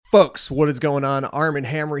Folks, what is going on? Arm &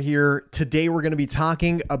 Hammer here. Today we're going to be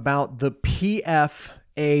talking about the PFAA,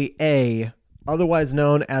 otherwise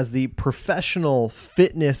known as the Professional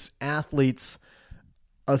Fitness Athletes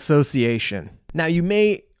Association. Now, you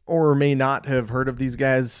may or may not have heard of these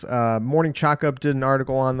guys. Morning Chalk Up did an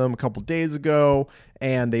article on them a couple days ago,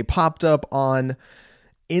 and they popped up on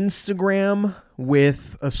Instagram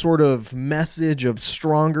with a sort of message of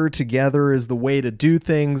stronger together is the way to do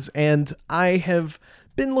things. And I have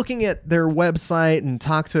been looking at their website and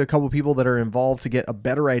talked to a couple of people that are involved to get a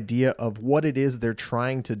better idea of what it is they're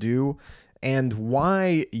trying to do and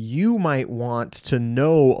why you might want to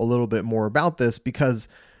know a little bit more about this, because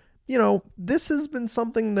this has been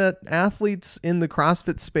something that athletes in the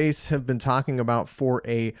CrossFit space have been talking about for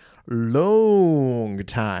a long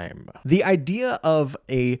time. The idea of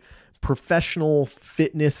a professional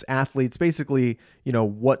fitness athletes, basically,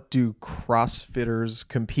 what do CrossFitters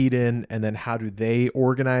compete in, and then how do they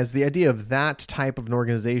organize? The idea of that type of an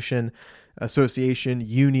organization, association,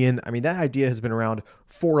 union, that idea has been around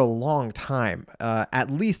for a long time, at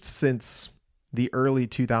least since the early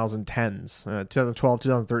 2010s, 2012,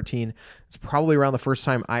 2013. It's probably around the first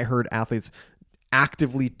time I heard athletes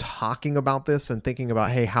actively talking about this and thinking about,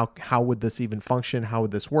 hey, how would this even function? How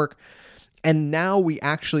would this work? And now we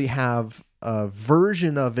actually have a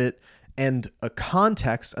version of it and a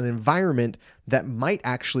context, an environment that might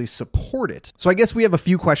actually support it. So I guess we have a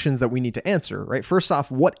few questions that we need to answer, right? First off,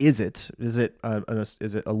 what is it? Is it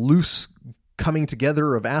a loose coming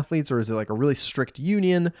together of athletes, or is it like a really strict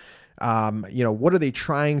union? What are they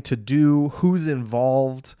trying to do? Who's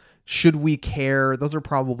involved? Should we care? Those are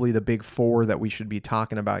probably the big four that we should be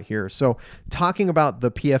talking about here. So talking about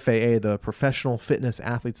the PFAA, the Professional Fitness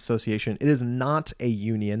Athletes Association, it is not a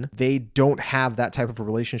union. They don't have that type of a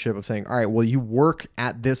relationship of saying, all right, well, you work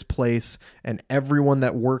at this place and everyone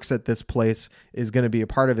that works at this place is going to be a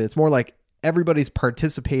part of it. It's more like everybody's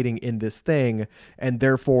participating in this thing, and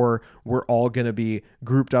therefore we're all going to be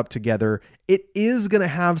grouped up together. It is going to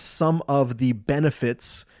have some of the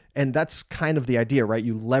benefits, and that's kind of the idea, right?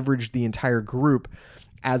 You leverage the entire group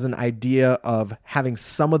as an idea of having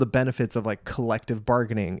some of the benefits of like collective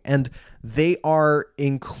bargaining. And they are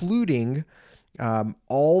including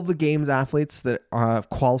all the games athletes that are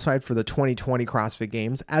qualified for the 2020 CrossFit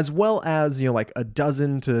Games, as well as, like a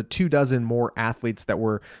dozen to 24 more athletes that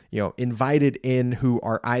were, invited in who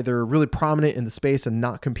are either really prominent in the space and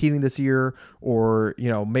not competing this year, or,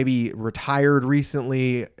 maybe retired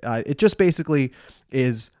recently. It just basically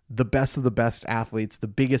is the best of the best athletes, the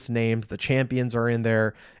biggest names, the champions are in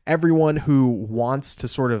there. Everyone who wants to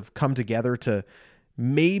sort of come together to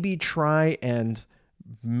maybe try and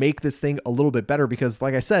make this thing a little bit better, because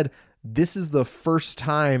like I said, this is the first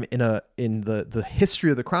time in the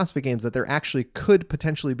history of the CrossFit Games that there actually could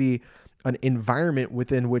potentially be an environment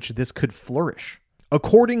within which this could flourish.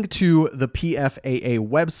 According to the PFAA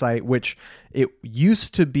website, which it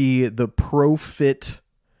used to be the ProFit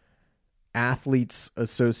Athletes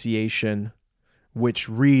Association, which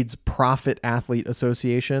reads Profit Athlete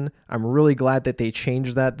Association. I'm really glad that they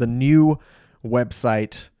changed that. The new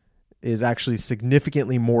website is actually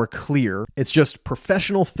significantly more clear. It's just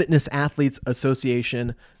Professional Fitness Athletes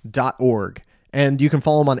Association.org. And you can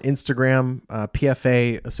follow them on Instagram,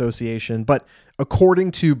 PFA Association. But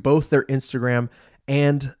according to both their Instagram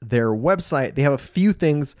and their website, they have a few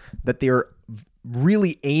things that they are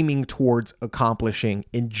really aiming towards accomplishing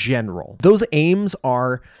in general. Those aims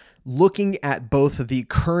are looking at both the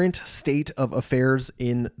current state of affairs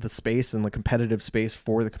in the space and the competitive space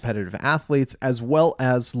for the competitive athletes, as well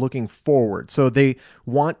as looking forward. So they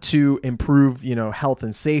want to improve, health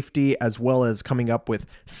and safety, as well as coming up with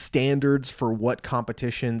standards for what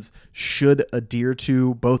competitions should adhere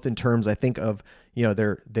to, both in terms, I think, of,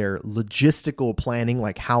 their logistical planning,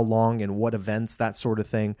 like how long and what events, that sort of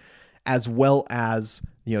thing, as well as,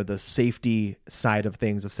 the safety side of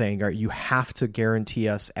things of saying, all right, you have to guarantee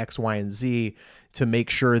us X, Y, and Z to make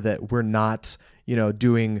sure that we're not,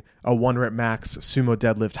 doing a 1 rep max sumo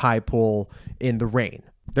deadlift high pull in the rain.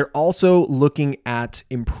 They're also looking at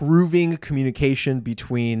improving communication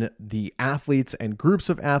between the athletes and groups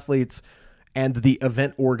of athletes and the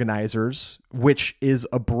event organizers, which is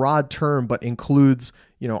a broad term, but includes,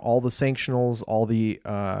 all the sanctionals, all the,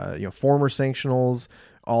 former sanctionals,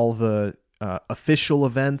 all the official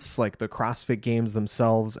events like the CrossFit Games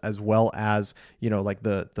themselves, as well as, like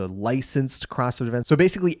the licensed CrossFit events. So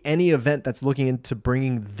basically any event that's looking into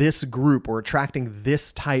bringing this group or attracting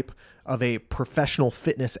this type of a professional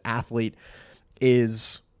fitness athlete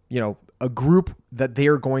is, a group that they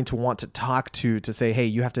are going to want to talk to say, hey,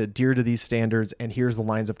 you have to adhere to these standards, and here's the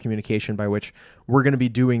lines of communication by which we're going to be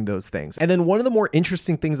doing those things. And then one of the more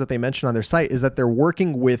interesting things that they mention on their site is that they're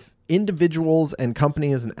working with individuals and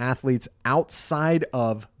companies and athletes outside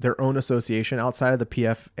of their own association, outside of the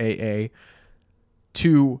PFAA,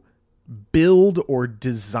 to build or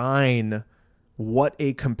design what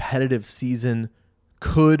a competitive season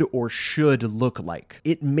could or should look like.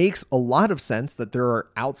 It makes a lot of sense that there are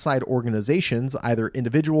outside organizations, either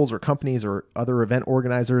individuals or companies or other event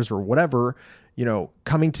organizers or whatever,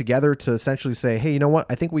 coming together to essentially say, hey, you know what?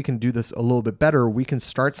 I think we can do this a little bit better. We can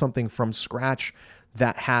start something from scratch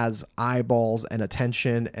that has eyeballs and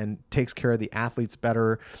attention and takes care of the athletes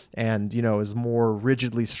better and, is more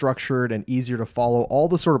rigidly structured and easier to follow. All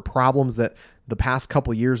the sort of problems that the past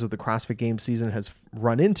couple years of the CrossFit Games season has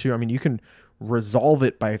run into. I mean, you can resolve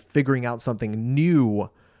it by figuring out something new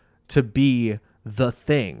to be the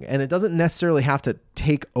thing. And it doesn't necessarily have to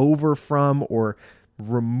take over from or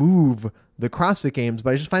remove the CrossFit Games,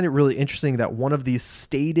 but I just find it really interesting that one of these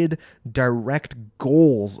stated direct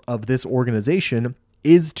goals of this organization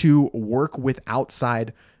is to work with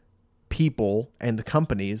outside people and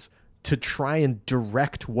companies to try and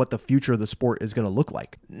direct what the future of the sport is going to look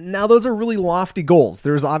like. Now, those are really lofty goals.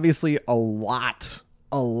 There's obviously a lot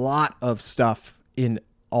of stuff in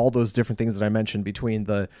all those different things that I mentioned, between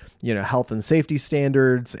the, health and safety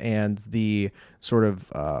standards and the sort of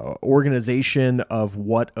organization of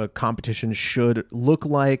what a competition should look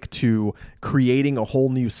like, to creating a whole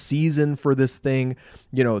new season for this thing.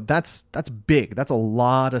 That's big. That's a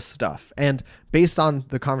lot of stuff. And based on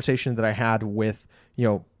the conversation that I had with,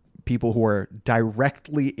 people who are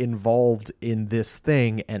directly involved in this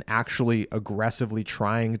thing and actually aggressively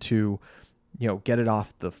trying to, get it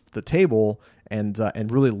off the table and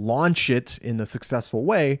really launch it in a successful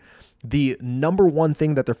way, the number one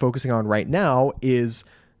thing that they're focusing on right now is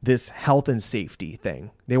this health and safety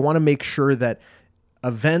thing. They want to make sure that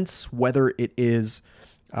events, whether it is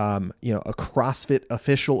a CrossFit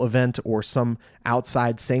official event or some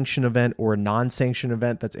outside sanction event or a non-sanction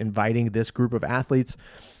event that's inviting this group of athletes,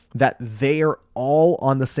 that they are all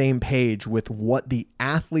on the same page with what the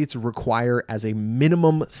athletes require as a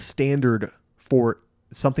minimum standard for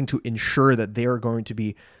something to ensure that they are going to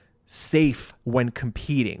be safe when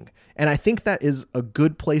competing. And I think that is a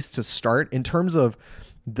good place to start in terms of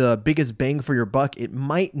the biggest bang for your buck. It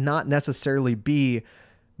might not necessarily be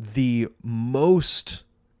the most,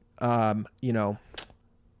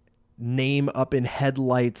 name up in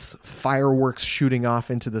headlights, fireworks shooting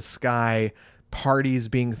off into the sky, parties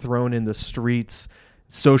being thrown in the streets,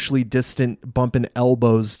 socially distant bumping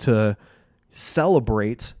elbows to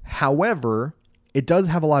celebrate. However, it does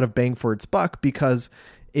have a lot of bang for its buck because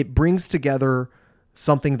it brings together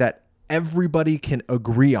something that everybody can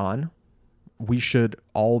agree on. We should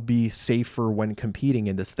all be safer when competing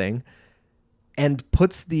in this thing, and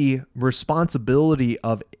puts the responsibility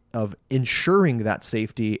of ensuring that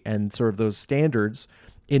safety and sort of those standards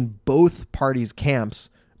in both parties' camps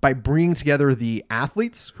by bringing together the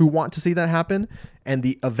athletes who want to see that happen and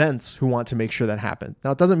the events who want to make sure that happen.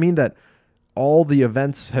 Now, it doesn't mean that all the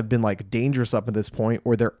events have been like dangerous up at this point,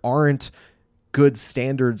 or there aren't good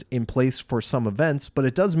standards in place for some events, but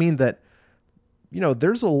it does mean that,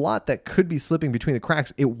 there's a lot that could be slipping between the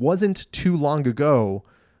cracks. It wasn't too long ago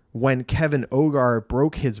when Kevin Ogar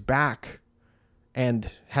broke his back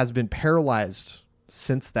and has been paralyzed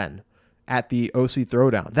since then at the OC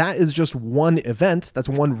Throwdown. That is just one event. That's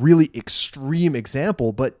one really extreme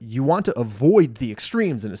example, but you want to avoid the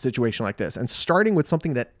extremes in a situation like this. And starting with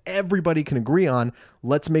something that everybody can agree on,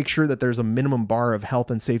 let's make sure that there's a minimum bar of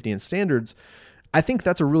health and safety and standards. I think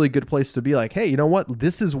that's a really good place to be like, hey, you know what?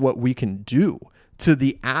 This is what we can do to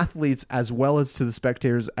the athletes as well as to the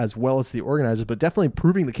spectators as well as the organizers, but definitely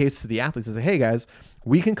proving the case to the athletes and say, hey guys,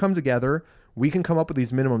 we can come together. We can come up with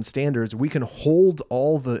these minimum standards. We can hold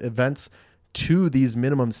all the events to these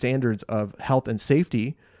minimum standards of health and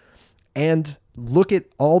safety, and look at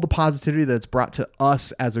all the positivity that's brought to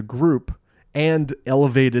us as a group and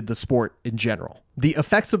elevated the sport in general. The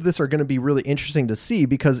effects of this are going to be really interesting to see,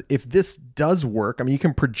 because if this does work, I mean, you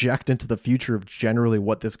can project into the future of generally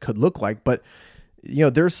what this could look like, but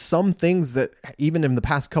there's some things that even in the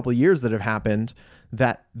past couple of years that have happened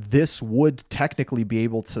that this would technically be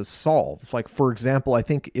able to solve. Like, for example, I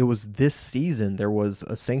think it was this season, there was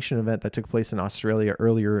a sanction event that took place in Australia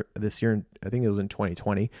earlier this year. I think it was in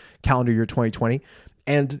 2020, calendar year 2020.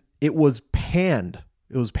 And it was panned.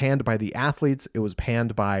 It was panned by the athletes. It was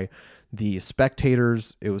panned by the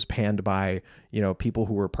spectators. It was panned by, people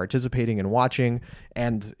who were participating and watching.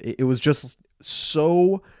 And it was just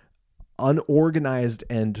so unorganized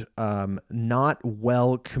and not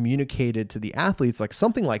well communicated to the athletes, like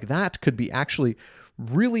something like that could be actually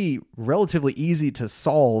really relatively easy to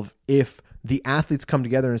solve if the athletes come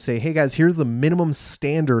together and say, hey guys, here's the minimum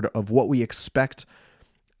standard of what we expect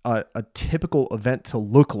a typical event to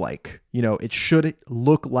look like. It should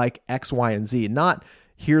look like X, Y, and Z, not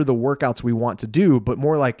here are the workouts we want to do, but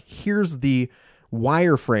more like here's the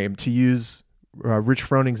wireframe, to use Rich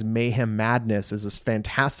Froning's Mayhem Madness, is this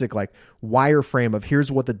fantastic like wireframe of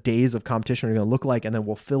here's what the days of competition are going to look like, and then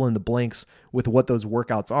we'll fill in the blanks with what those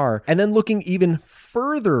workouts are. And then looking even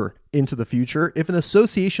further into the future, if an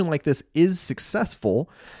association like this is successful,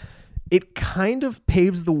 it kind of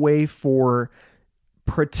paves the way for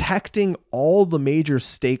protecting all the major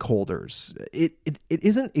stakeholders. It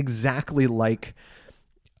isn't exactly like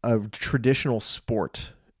a traditional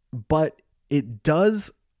sport, but it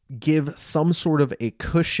does give some sort of a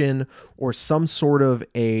cushion or some sort of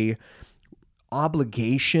an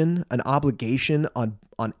obligation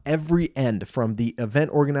on every end, from the event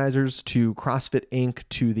organizers to CrossFit Inc.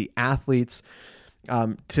 to the athletes,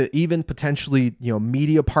 to even potentially,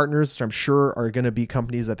 media partners, which I'm sure are going to be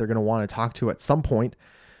companies that they're going to want to talk to at some point,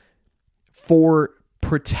 for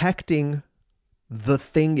protecting the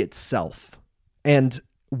thing itself. And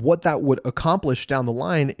what that would accomplish down the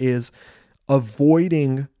line is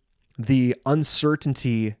avoiding the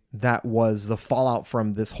uncertainty that was the fallout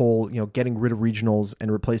from this whole, getting rid of regionals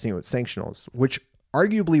and replacing it with sanctionals, which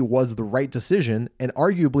arguably was the right decision and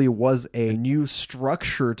arguably was a new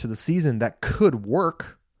structure to the season that could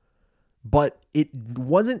work, but it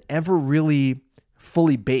wasn't ever really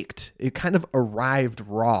fully baked. It kind of arrived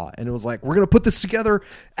raw, and it was like, we're going to put this together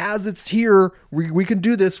as it's here. We can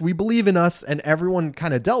do this. We believe in us. And everyone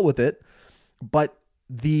kind of dealt with it. But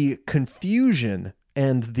the confusion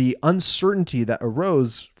and the uncertainty that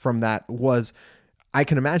arose from that was, I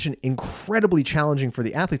can imagine, incredibly challenging for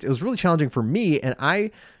the athletes. It was really challenging for me. And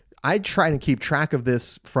I try to keep track of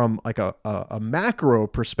this from like a macro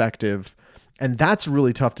perspective. And that's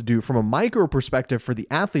really tough to do from a micro perspective for the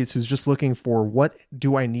athletes who's just looking for, what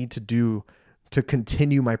do I need to do to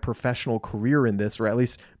continue my professional career in this, or at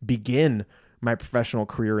least begin my professional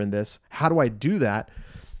career in this? How do I do that?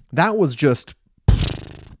 That was just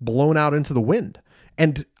blown out into the wind.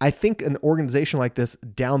 And I think an organization like this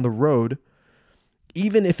down the road,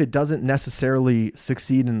 even if it doesn't necessarily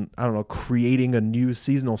succeed in, creating a new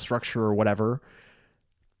seasonal structure or whatever,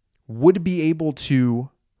 would be able to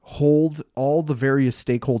hold all the various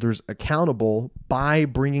stakeholders accountable by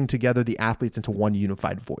bringing together the athletes into one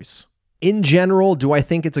unified voice. In general, do I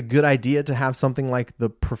think it's a good idea to have something like the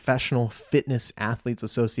Professional Fitness Athletes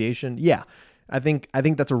Association? Yeah. I think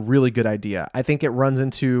that's a really good idea. I think it runs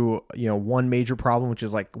into, one major problem, which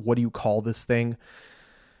is like, what do you call this thing?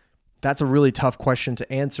 That's a really tough question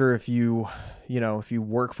to answer. If you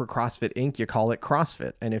work for CrossFit Inc., you call it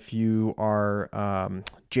CrossFit. And if you are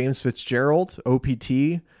James Fitzgerald, OPT,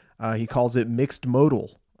 he calls it mixed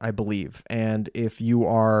modal, I believe. And if you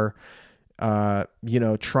are,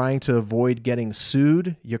 trying to avoid getting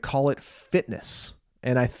sued, you call it fitness.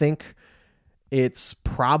 And I think it's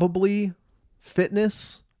probably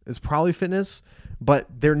fitness, but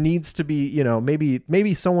there needs to be,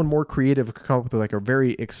 maybe someone more creative could come up with like a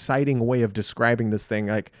very exciting way of describing this thing.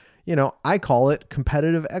 Like, I call it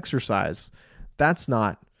competitive exercise. That's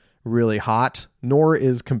not really hot, nor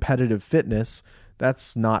is competitive fitness.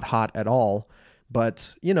 That's not hot at all.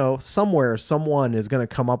 But, somewhere someone is going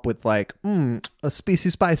to come up with like, a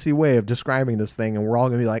spicy way of describing this thing. And we're all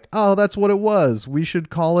going to be like, oh, that's what it was. We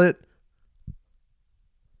should call it.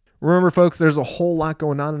 Remember, folks, there's a whole lot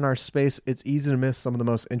going on in our space. It's easy to miss some of the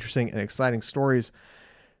most interesting and exciting stories.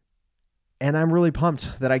 And I'm really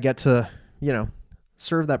pumped that I get to,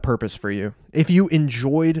 serve that purpose for you. If you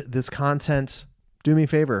enjoyed this content, do me a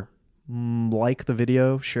favor. Like the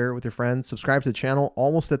video, share it with your friends, subscribe to the channel.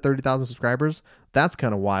 Almost at 30,000 subscribers. That's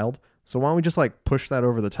kind of wild. So why don't we just like push that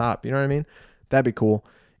over the top? You know what I mean? That'd be cool.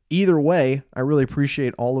 Either way, I really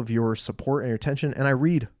appreciate all of your support and your attention, and I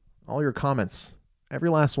read all your comments. Every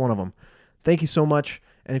last one of them. Thank you so much.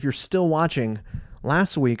 And if you're still watching,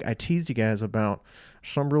 last week I teased you guys about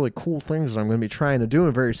some really cool things I'm going to be trying to do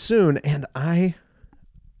very soon. And I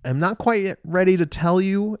am not quite yet ready to tell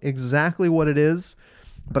you exactly what it is,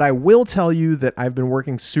 but I will tell you that I've been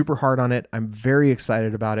working super hard on it. I'm very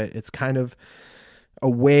excited about it. It's kind of a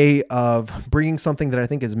way of bringing something that I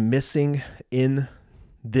think is missing in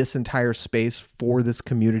this entire space for this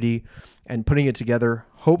community and putting it together,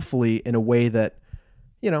 hopefully in a way that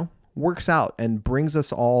works out and brings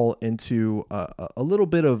us all into a little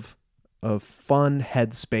bit of fun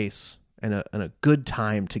headspace and a good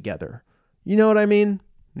time together. You know what I mean?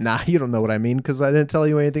 Nah, you don't know what I mean because I didn't tell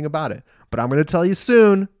you anything about it. But I'm going to tell you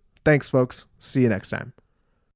soon. Thanks, folks. See you next time.